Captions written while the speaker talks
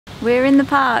We're in the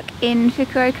park in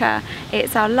Fukuoka.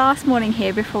 It's our last morning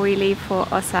here before we leave for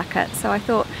Osaka, so I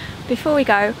thought before we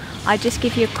go I'd just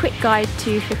give you a quick guide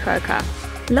to Fukuoka.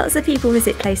 Lots of people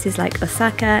visit places like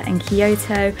Osaka and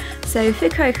Kyoto, so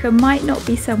Fukuoka might not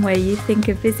be somewhere you think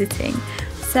of visiting.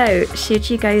 So should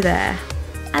you go there?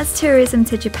 As tourism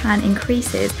to Japan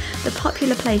increases, the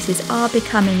popular places are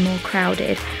becoming more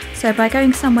crowded, so by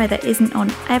going somewhere that isn't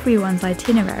on everyone's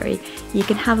itinerary, you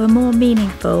can have a more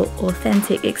meaningful,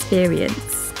 authentic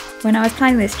experience. When I was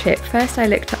planning this trip, first I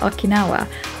looked at Okinawa,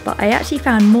 but I actually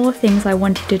found more things I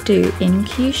wanted to do in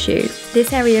Kyushu.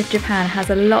 This area of Japan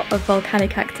has a lot of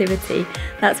volcanic activity,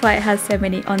 that's why it has so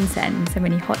many onsen, so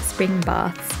many hot spring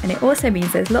baths, and it also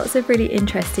means there's lots of really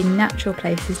interesting natural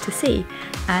places to see,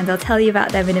 and I'll tell you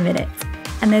about them in a minute.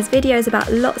 And there's videos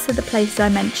about lots of the places I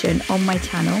mention on my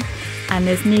channel, and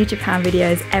there's new Japan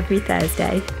videos every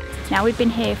Thursday. Now we've been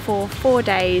here for 4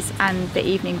 days and the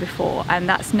evening before, and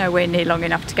that's nowhere near long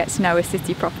enough to get to know a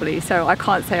city properly, so I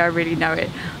can't say I really know it,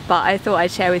 but I thought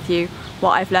I'd share with you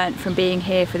what I've learnt from being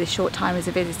here for this short time as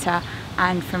a visitor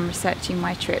and from researching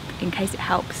my trip, in case it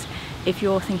helps if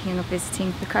you're thinking of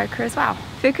visiting Fukuoka as well.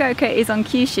 Fukuoka is on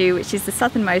Kyushu, which is the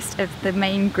southernmost of the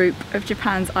main group of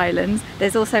Japan's islands.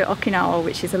 There's also Okinawa,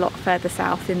 which is a lot further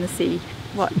south in the sea.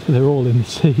 What? They're all in the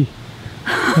sea.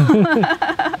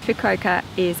 Fukuoka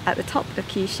is at the top of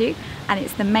Kyushu, and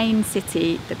it's the main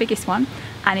city, the biggest one,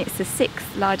 and it's the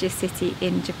 6th largest city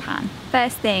in Japan.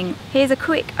 First thing, here's a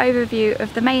quick overview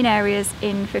of the main areas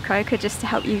in Fukuoka just to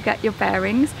help you get your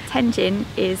bearings. Tenjin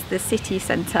is the city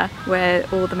centre where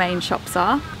all the main shops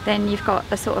are. Then you've got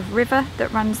a sort of river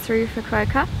that runs through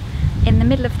Fukuoka. In the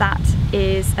middle of that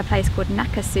is a place called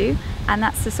Nakasu, and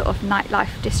that's the sort of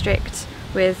nightlife district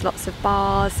with lots of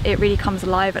bars. It really comes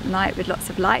alive at night with lots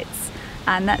of lights,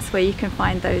 and that's where you can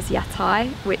find those yatai,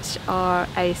 which are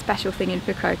a special thing in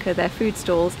Fukuoka. They're food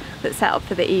stalls that set up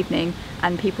for the evening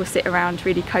and people sit around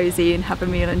really cozy and have a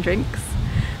meal and drinks.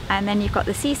 And then you've got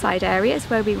the seaside areas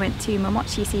where we went to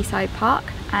Momochi Seaside Park,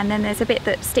 and then there's a bit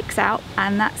that sticks out,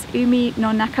 and that's Umi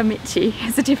no Nakamichi.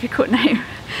 It's a difficult name,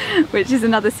 which is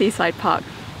another seaside park.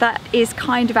 That is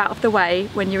kind of out of the way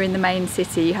when you're in the main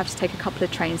city. You have to take a couple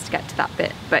of trains to get to that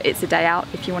bit, but it's a day out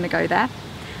if you want to go there.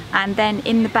 And then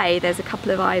in the bay there's a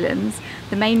couple of islands.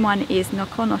 The main one is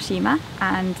Nokonoshima,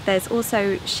 and there's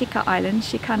also Shika Island,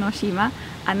 Shikanoshima,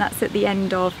 and that's at the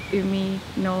end of Umi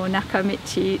no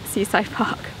Nakamichi Seaside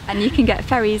Park. And you can get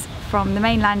ferries from the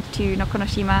mainland to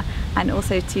Nokonoshima and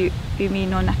also to Umi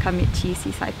no Nakamichi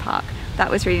Seaside Park. That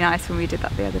was really nice when we did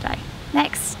that the other day.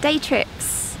 Next, day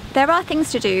trips. There are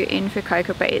things to do in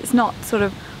Fukuoka, but it's not sort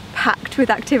of packed with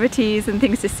activities and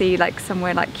things to see like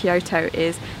somewhere like Kyoto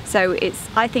is. So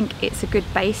I think it's a good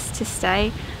base to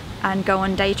stay and go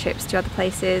on day trips to other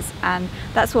places, and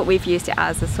that's what we've used it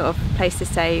as, a sort of place to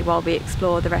stay while we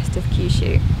explore the rest of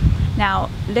Kyushu. Now,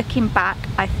 looking back,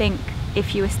 I think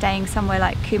if you were staying somewhere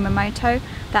like Kumamoto,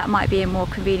 that might be a more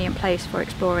convenient place for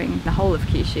exploring the whole of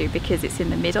Kyushu because it's in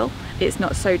the middle. It's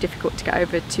not so difficult to get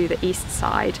over to the east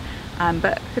side.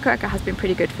 But Fukuoka has been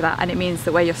pretty good for that, and it means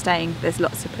that where you're staying there's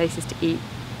lots of places to eat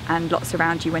and lots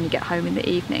around you when you get home in the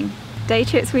evening. Day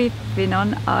trips we've been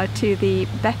on are to the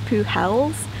Beppu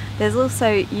Hells. There's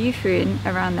also Yufuin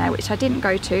around there, which I didn't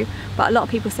go to, but a lot of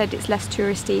people said it's less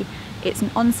touristy. It's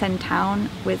an onsen town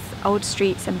with old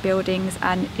streets and buildings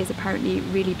and is apparently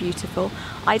really beautiful.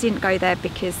 I didn't go there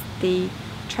because the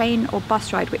train or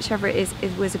bus ride, whichever it is,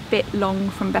 was a bit long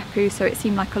from Beppu, so it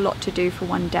seemed like a lot to do for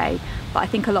one day. But I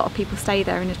think a lot of people stay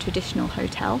there in a traditional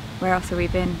hotel. Where else have we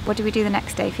been? What did we do the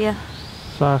next day, Fia?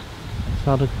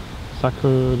 Sakurajima.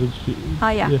 Oh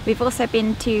yeah, we've also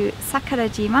been to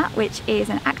Sakurajima, which is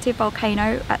an active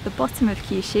volcano at the bottom of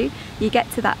Kyushu. You get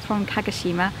to that from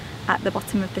Kagoshima at the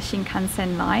bottom of the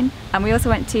Shinkansen line. And we also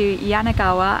went to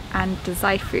Yanagawa and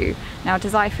Dazaifu. Now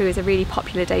Dazaifu is a really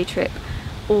popular day trip.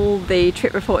 All the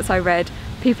trip reports I read,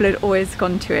 people had always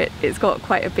gone to it. It's got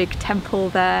quite a big temple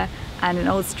there and an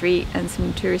old street and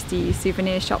some touristy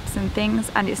souvenir shops and things,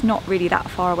 and it's not really that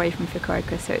far away from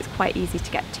Fukuoka, so it's quite easy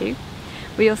to get to.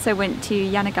 We also went to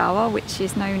Yanagawa, which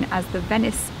is known as the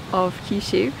Venice of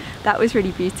Kyushu. That was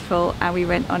really beautiful, and we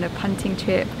went on a punting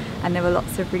trip and there were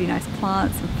lots of really nice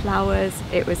plants and flowers.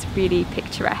 It was really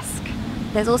picturesque.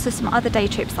 There's also some other day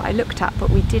trips that I looked at but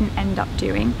we didn't end up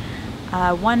doing.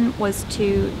 One was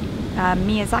to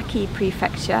Miyazaki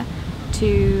Prefecture,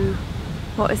 to,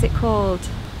 what is it called?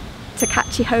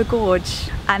 Takachiho Gorge,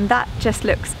 and that just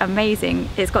looks amazing.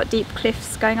 It's got deep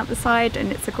cliffs going up the side,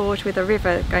 and it's a gorge with a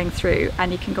river going through,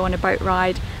 and you can go on a boat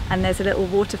ride, and there's a little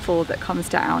waterfall that comes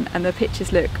down, and the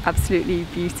pictures look absolutely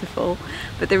beautiful.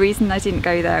 But the reason I didn't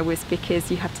go there was because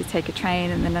you have to take a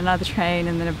train and then another train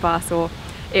and then a bus, or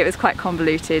it was quite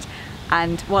convoluted.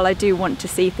 And while I do want to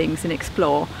see things and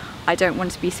explore, I don't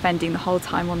want to be spending the whole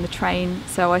time on the train,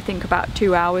 so I think about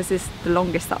 2 hours is the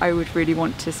longest that I would really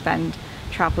want to spend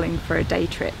traveling for a day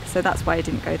trip, so that's why I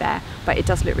didn't go there, but it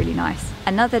does look really nice.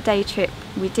 Another day trip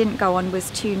we didn't go on was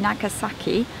to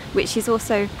Nagasaki, which is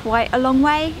also quite a long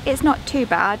way. It's not too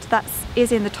bad. That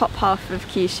is in the top half of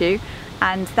Kyushu,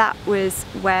 and that was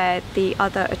where the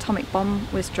other atomic bomb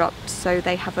was dropped, so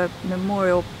they have a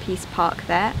memorial peace park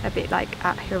there, a bit like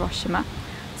at Hiroshima,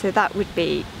 so that would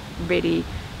be really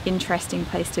interesting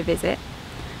place to visit.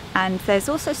 And there's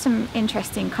also some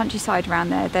interesting countryside around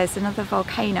there. There's another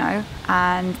volcano,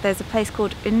 and there's a place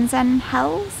called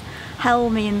Hells. Hell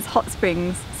means hot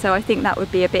springs, so I think that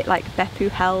would be a bit like Beppu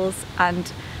Hells,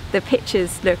 and the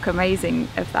pictures look amazing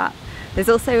of that. There's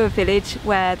also a village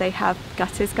where they have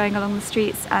gutters going along the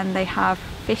streets, and they have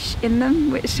fish in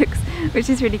them, which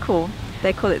is really cool.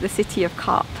 They call it the city of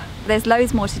carp. There's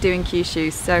loads more to do in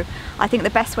Kyushu, so I think the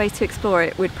best way to explore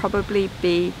it would probably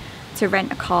be to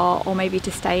rent a car, or maybe to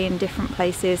stay in different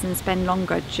places and spend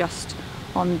longer just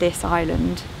on this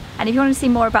island. And if you want to see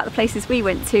more about the places we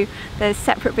went to, there's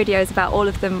separate videos about all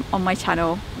of them on my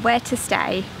channel. Where to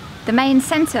stay? The main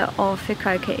centre of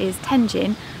Fukuoka is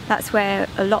Tenjin. That's where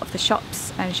a lot of the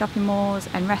shops and shopping malls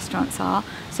and restaurants are,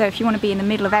 so if you want to be in the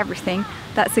middle of everything,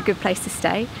 that's a good place to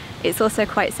stay. It's also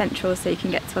quite central, so you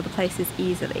can get to other places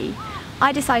easily.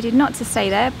 I decided not to stay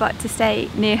there, but to stay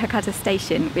near Hakata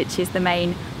Station, which is the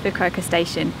main Fukuoka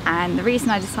station. And the reason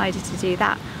I decided to do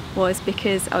that was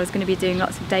because I was going to be doing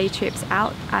lots of day trips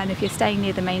out, and if you're staying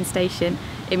near the main station,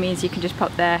 it means you can just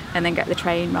pop there and then get the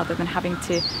train rather than having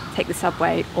to take the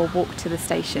subway or walk to the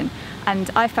station. And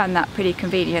I found that pretty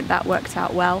convenient. That worked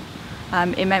out well.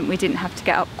 It meant we didn't have to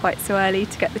get up quite so early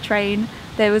to get the train.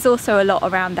 There was also a lot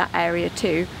around that area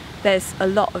too. There's a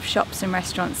lot of shops and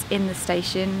restaurants in the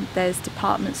station. There's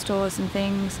department stores and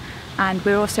things, and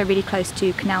we're also really close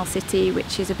to Canal City,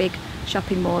 which is a big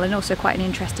shopping mall and also quite an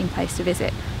interesting place to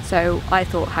visit. So I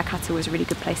thought Hakata was a really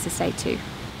good place to stay too.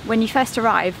 When you first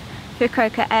arrive,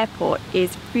 Fukuoka Airport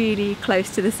is really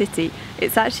close to the city.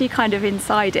 It's actually kind of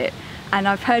inside it, and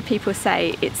I've heard people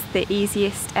say it's the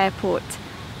easiest airport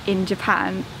in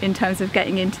Japan in terms of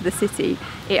getting into the city.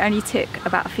 It only took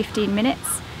about 15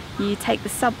 minutes. You take the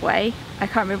subway, I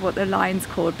can't remember what the line's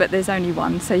called, but there's only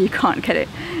one, so you can't get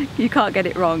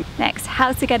it wrong. Next,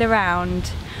 how to get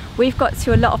around. We've got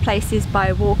to a lot of places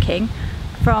by walking.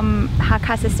 From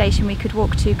Hakata Station we could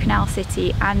walk to Canal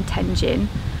City and Tenjin.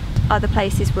 Other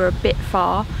places were a bit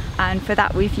far, and for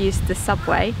that we've used the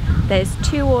subway. There's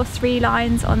 2 or 3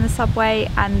 lines on the subway,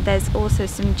 and there's also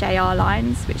some JR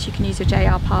lines which you can use your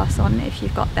JR pass on if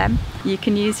you've got them. You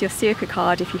can use your Suica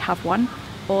card if you have one,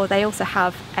 or they also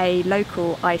have a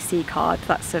local IC card.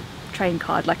 That's a train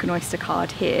card, like an Oyster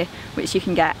card here, which you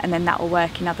can get, and then that will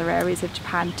work in other areas of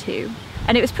Japan too.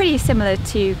 And it was pretty similar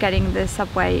to getting the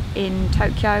subway in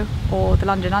Tokyo or the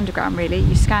London Underground really.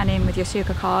 You scan in with your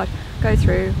Suica card, go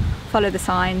through, follow the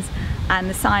signs, and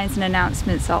the signs and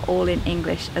announcements are all in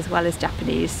English as well as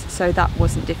Japanese, so that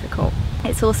wasn't difficult.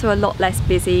 It's also a lot less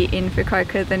busy in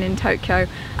Fukuoka than in Tokyo,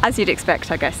 as you'd expect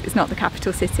I guess. It's not the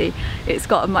capital city. It's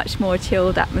got a much more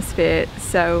chilled atmosphere,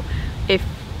 so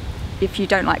if you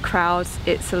don't like crowds,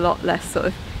 it's a lot less sort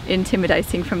of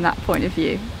intimidating from that point of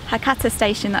view. Hakata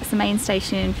Station, that's the main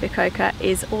station in Fukuoka,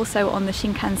 is also on the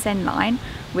Shinkansen line,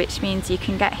 which means you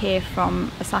can get here from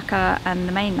Osaka and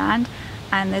the mainland.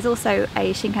 And there's also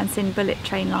a Shinkansen bullet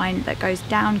train line that goes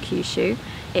down Kyushu.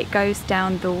 It goes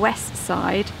down the west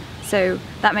side, so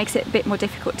that makes it a bit more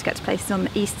difficult to get to places on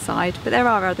the east side, but there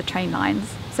are other train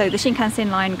lines. So the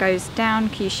Shinkansen line goes down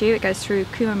Kyushu, it goes through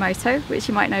Kumamoto, which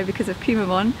you might know because of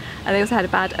Kumamon, and they also had a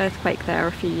bad earthquake there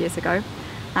a few years ago.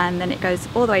 And then it goes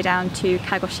all the way down to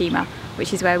Kagoshima,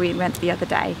 which is where we went the other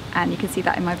day, and you can see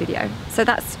that in my video. So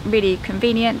that's really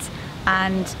convenient,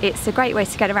 and it's a great way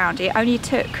to get around. It only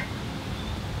took,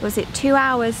 was it 2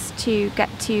 hours to get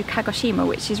to Kagoshima,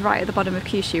 which is right at the bottom of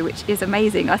Kyushu, which is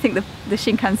amazing. I think the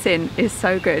Shinkansen is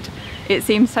so good. It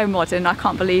seems so modern. I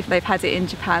can't believe they've had it in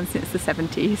Japan since the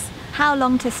 70s. How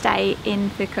long to stay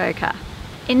in Fukuoka?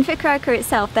 In Fukuoka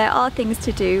itself there are things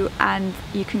to do, and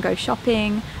you can go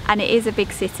shopping, and it is a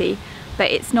big city, but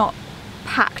it's not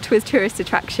packed with tourist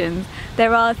attractions.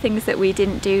 There are things that we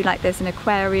didn't do, like there's an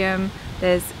aquarium,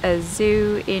 there's a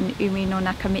zoo in Umi no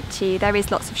Nakamichi. There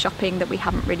is lots of shopping that we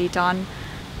haven't really done.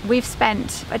 We've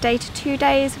spent a day to 2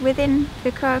 days within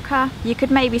Fukuoka. You could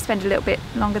maybe spend a little bit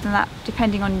longer than that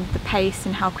depending on the pace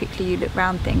and how quickly you look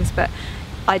around things, but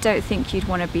I don't think you'd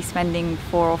want to be spending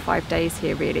 4 or 5 days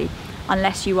here really,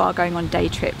 unless you are going on day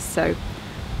trips. So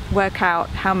work out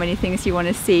how many things you want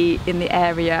to see in the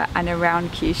area and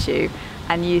around Kyushu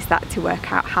and use that to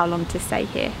work out how long to stay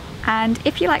here. And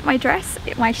if you like my dress,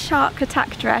 my shark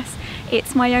attack dress,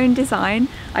 it's my own design.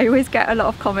 I always get a lot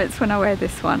of comments when I wear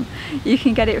this one. You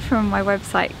can get it from my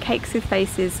website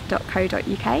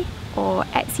cakeswithfaces.co.uk or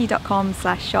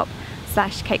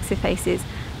etsy.com/shop/cakeswithfaces,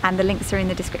 and the links are in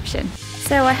the description.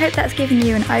 So I hope that's given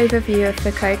you an overview of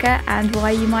Fukuoka and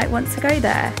why you might want to go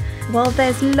there. While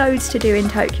there's loads to do in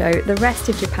Tokyo, the rest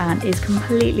of Japan is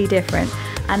completely different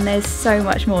and there's so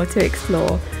much more to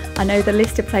explore. I know the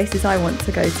list of places I want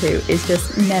to go to is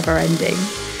just never ending.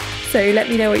 So let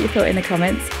me know what you thought in the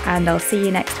comments and I'll see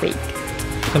you next week.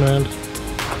 Spin around.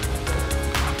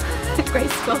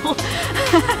 Graceful.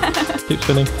 Keep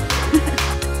spinning.